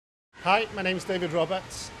Hi, my name is David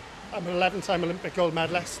Roberts. I'm an 11-time Olympic gold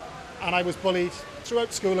medalist and I was bullied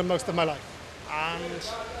throughout school and most of my life. And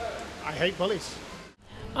I hate bullies.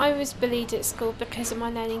 I was bullied at school because of my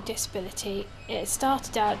learning disability. It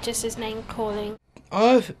started out just as name calling.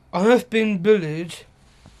 I've been bullied,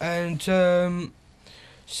 and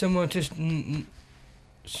someone just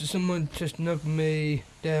knocked me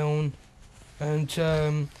down, and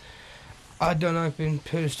I don't know, I've been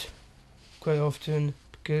pushed quite often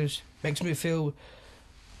because it makes me feel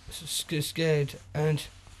scared and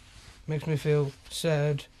makes me feel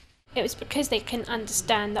sad. It was because they couldn't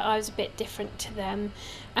understand that I was a bit different to them,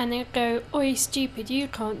 and they'd go, "Oh, you stupid, you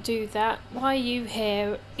can't do that. Why are you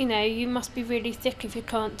here? You know, you must be really thick if you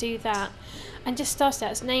can't do that." And just started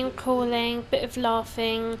out as name calling, bit of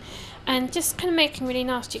laughing, and just kind of making really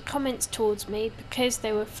nasty comments towards me because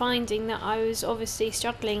they were finding that I was obviously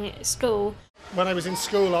struggling at school. When I was in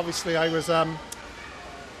school, obviously I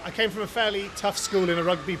came from a fairly tough school in a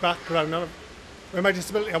rugby background. With my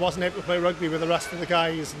disability, I wasn't able to play rugby with the rest of the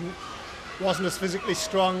guys and wasn't as physically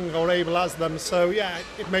strong or able as them. So yeah,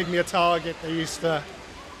 it made me a target. They used to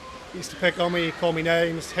pick on me, call me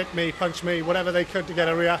names, hit me, punch me, whatever they could to get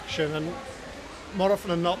a reaction. And more often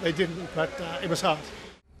than not, they didn't, but it was hard.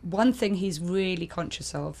 One thing he's really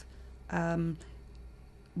conscious of,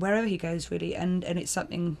 wherever he goes really, and it's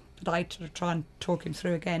something that I try and talk him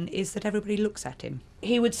through again, is that everybody looks at him.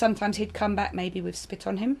 He'd come back maybe with spit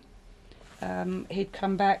on him. He'd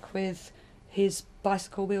come back with his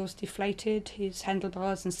bicycle wheels deflated, his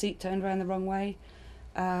handlebars and seat turned around the wrong way.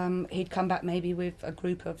 He'd come back maybe with a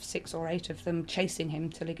group of 6 or 8 of them chasing him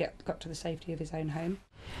till he got to the safety of his own home.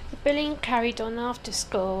 The bullying carried on after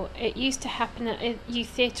school. It used to happen at a youth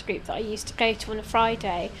theatre group that I used to go to on a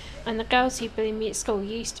Friday, and the girls who bullied me at school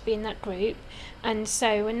used to be in that group, and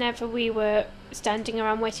so whenever we were standing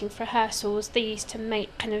around waiting for rehearsals, they used to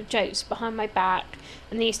make kind of jokes behind my back,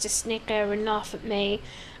 and they used to snigger and laugh at me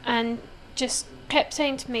and just kept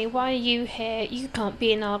saying to me, "Why are you here? You can't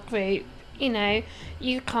be in our group, you know,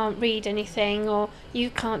 you can't read anything, or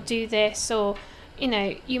you can't do this, or you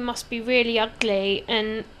know, you must be really ugly,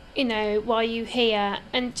 and you know, why are you here?"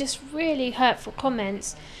 And just really hurtful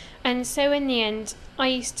comments. And so in the end, I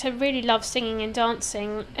used to really love singing and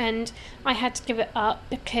dancing, and I had to give it up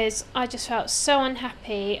because I just felt so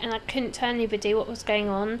unhappy and I couldn't tell anybody what was going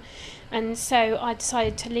on. And so I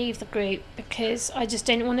decided to leave the group because I just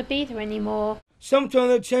didn't want to be there anymore. Sometimes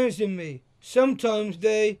they changed in me. Sometimes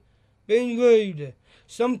they being rude.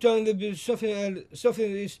 Sometimes they do something that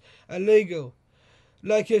is illegal.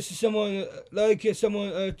 Like someone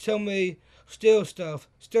tell me steal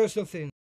something.